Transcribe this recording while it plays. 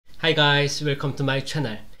Hi guys, welcome to my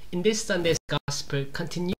channel. In this Sunday's Gospel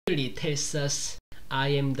continually tells us, I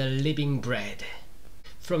am the living bread.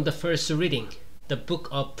 From the first reading, the book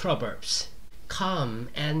of Proverbs. Come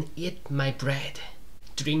and eat my bread.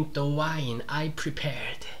 Drink the wine I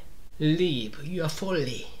prepared. Live your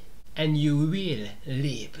folly, and you will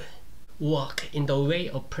live. Walk in the way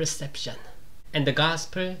of perception. And the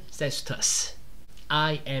Gospel says to us,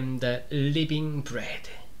 I am the living bread.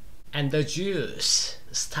 And the Jews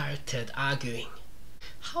started arguing,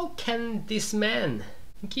 how can this man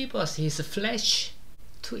give us his flesh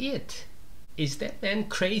to eat? Is that man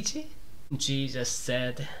crazy? Jesus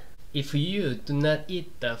said, if you do not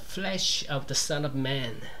eat the flesh of the Son of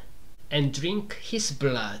Man and drink his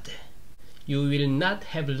blood, you will not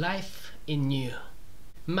have life in you.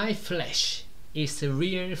 My flesh is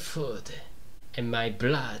real food, and my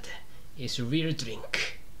blood is real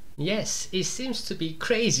drink. Yes, it seems to be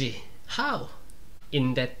crazy. How?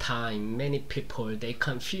 In that time, many people they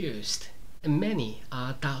confused, and many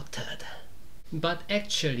are doubted. But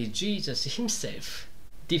actually, Jesus himself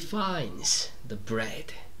defines the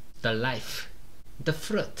bread, the life, the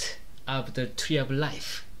fruit of the tree of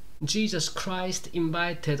life. Jesus Christ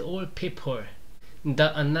invited all people,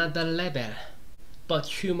 the another level.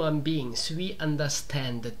 But human beings, we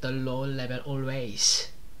understand the low level always.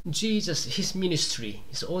 Jesus, his ministry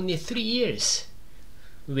is only 3 years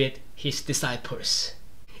with his disciples.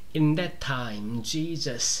 In that time,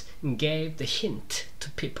 Jesus gave the hint to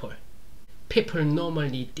people. People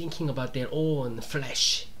normally thinking about their own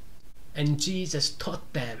flesh. And Jesus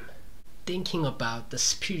taught them thinking about the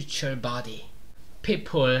spiritual body.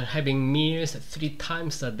 People having meals 3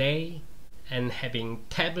 times a day and having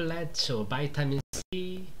tablets or vitamin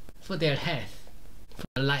C for their health,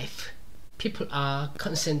 for life. People are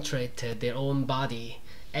concentrated their own body,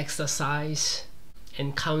 exercise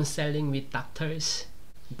and counseling with doctors.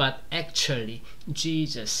 But actually,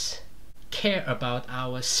 Jesus cares about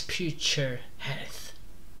our spiritual health,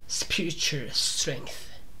 spiritual strength.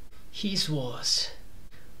 His words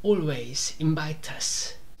always invite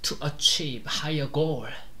us to achieve higher goal,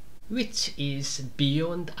 which is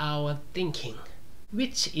beyond our thinking,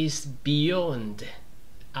 which is beyond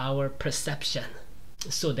our perception,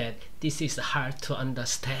 so that this is hard to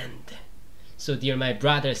understand. So dear my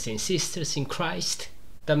brothers and sisters in Christ,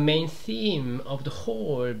 the main theme of the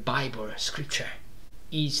whole Bible scripture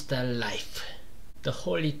is the life. The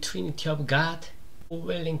Holy Trinity of God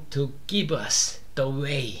willing to give us the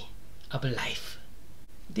way of life.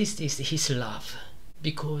 This is his love.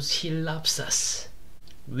 Because he loves us,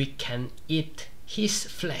 we can eat his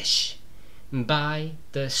flesh by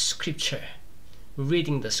the scripture,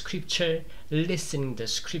 reading the scripture, listening the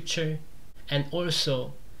scripture, and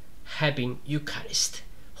also having Eucharist,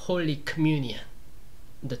 Holy Communion.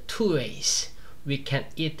 The 2 ways we can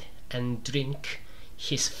eat and drink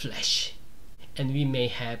his flesh, and we may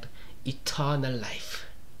have eternal life.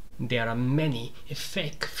 There are many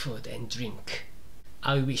fake food and drink.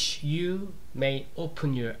 I wish you may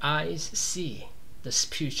open your eyes, see the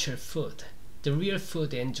spiritual food, the real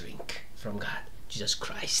food and drink from God, Jesus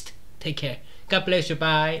Christ. Take care. God bless you.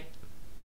 Bye.